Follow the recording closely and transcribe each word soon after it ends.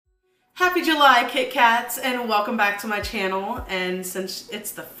Happy July, KyttCatz, and welcome back to my channel. And since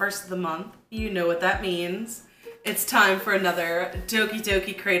it's the first of the month, you know what that means. It's time for another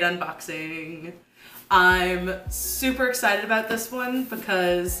DokiDoki Crate unboxing. I'm super excited about this one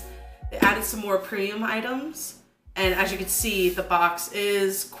because they added some more premium items. And as you can see, the box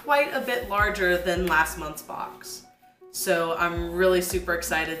is quite a bit larger than last month's box. So I'm really super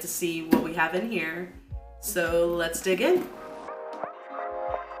excited to see what we have in here. So let's dig in.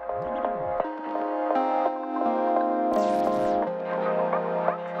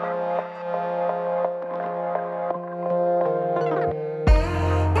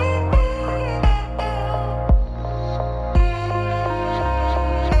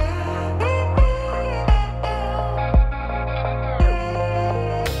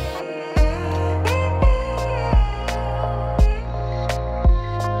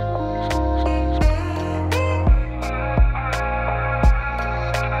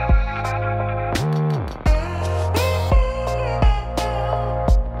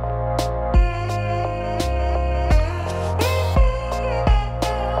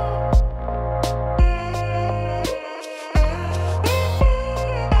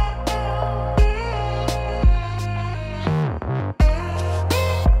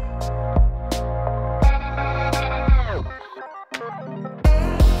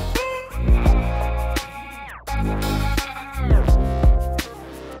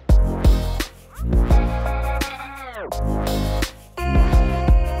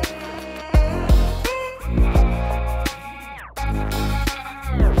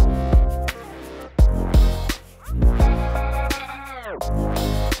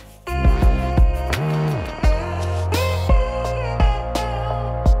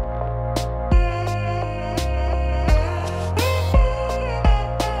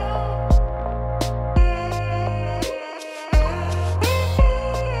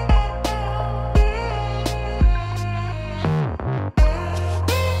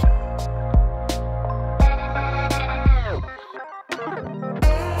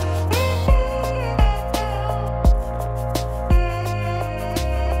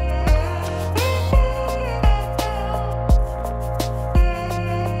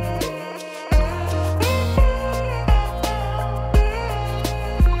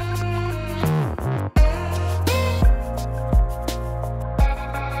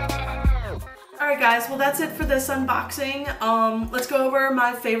 Guys, well that's it for this unboxing. Let's go over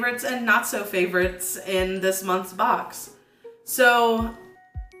my favorites and not so favorites in this month's box. So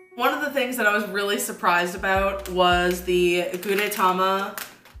one of the things that I was really surprised about was the Gudetama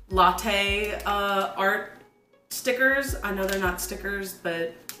latte art stickers. I know they're not stickers,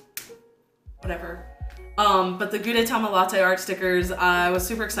 but whatever. But the Gudetama latte art stickers, I was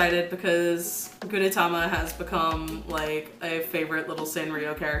super excited because Gudetama has become like a favorite little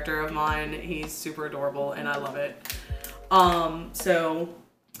Sanrio character of mine. He's super adorable and I love it. So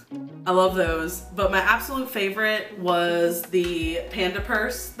I love those. But my absolute favorite was the panda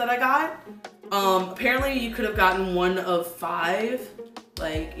purse that I got. Apparently you could have gotten one of 5.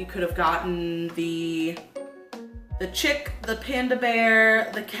 Like you could have gotten the chick, the panda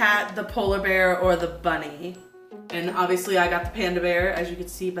bear, the cat, the polar bear, or the bunny. And obviously I got the panda bear, as you can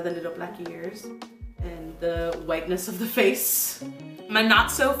see by the little black ears and the whiteness of the face. My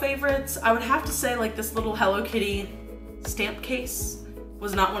not so favorites, I would have to say like this little Hello Kitty stamp case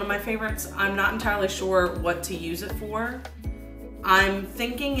was not one of my favorites. I'm not entirely sure what to use it for. I'm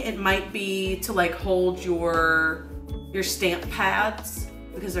thinking it might be to like hold your stamp pads,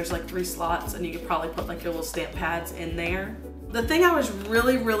 because there's like 3 slots and you could probably put like your little stamp pads in there. The thing I was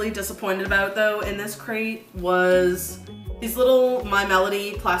really disappointed about though in this crate was these little My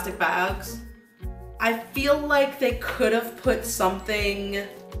Melody plastic bags. I feel like they could have put something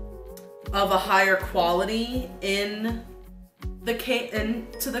of a higher quality into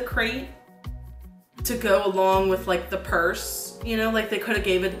the crate to go along with like the purse. You know, like they could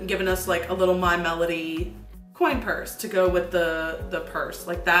have given us like a little My Melody coin purse to go with the purse.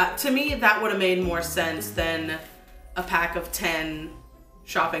 Like that, to me, that would have made more sense than a pack of 10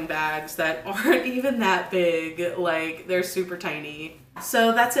 shopping bags that aren't even that big. Like they're super tiny.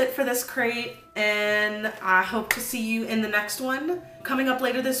 So that's it for this crate, and I hope to see you in the next one. Coming up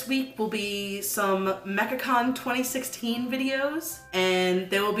later this week will be some MechaCon 2016 videos, and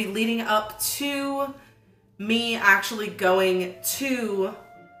they will be leading up to me actually going to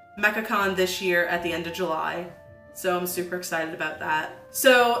MechaCon this year at the end of July. So I'm super excited about that.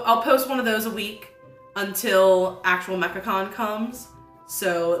 So I'll post one of those a week until actual MechaCon comes.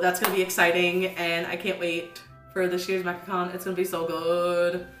 So that's gonna be exciting and I can't wait for this year's MechaCon. It's gonna be so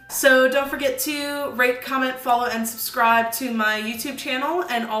good. So don't forget to rate, comment, follow, and subscribe to my YouTube channel,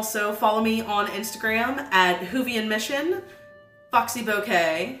 and also follow me on Instagram at Whovian Mission, Foxy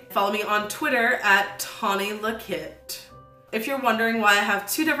Bouquet. Follow me on Twitter at Tawny LeKytt. If you're wondering why I have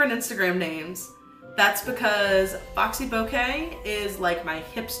 2 different Instagram names, that's because Foxy Bouquet is like my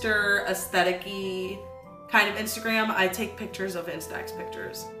hipster, aesthetic-y kind of Instagram. I take pictures of Instax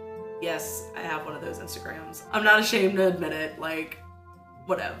pictures. Yes, I have one of those Instagrams. I'm not ashamed to admit it, like,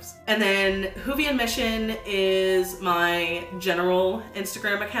 whatevs. And then Whovian Mission is my general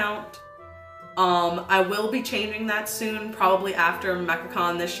Instagram account. I will be changing that soon, probably after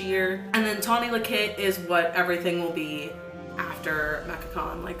MechaCon this year. And then Tawny LeKytt is what everything will be after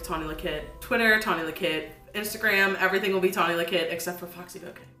MechaCon, like Tawny LeKytt Twitter, Tawny LeKytt Instagram, everything will be Tawny LeKytt except for Foxy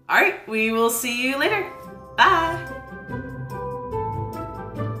Bouquet. All right, we will see you later. Bye.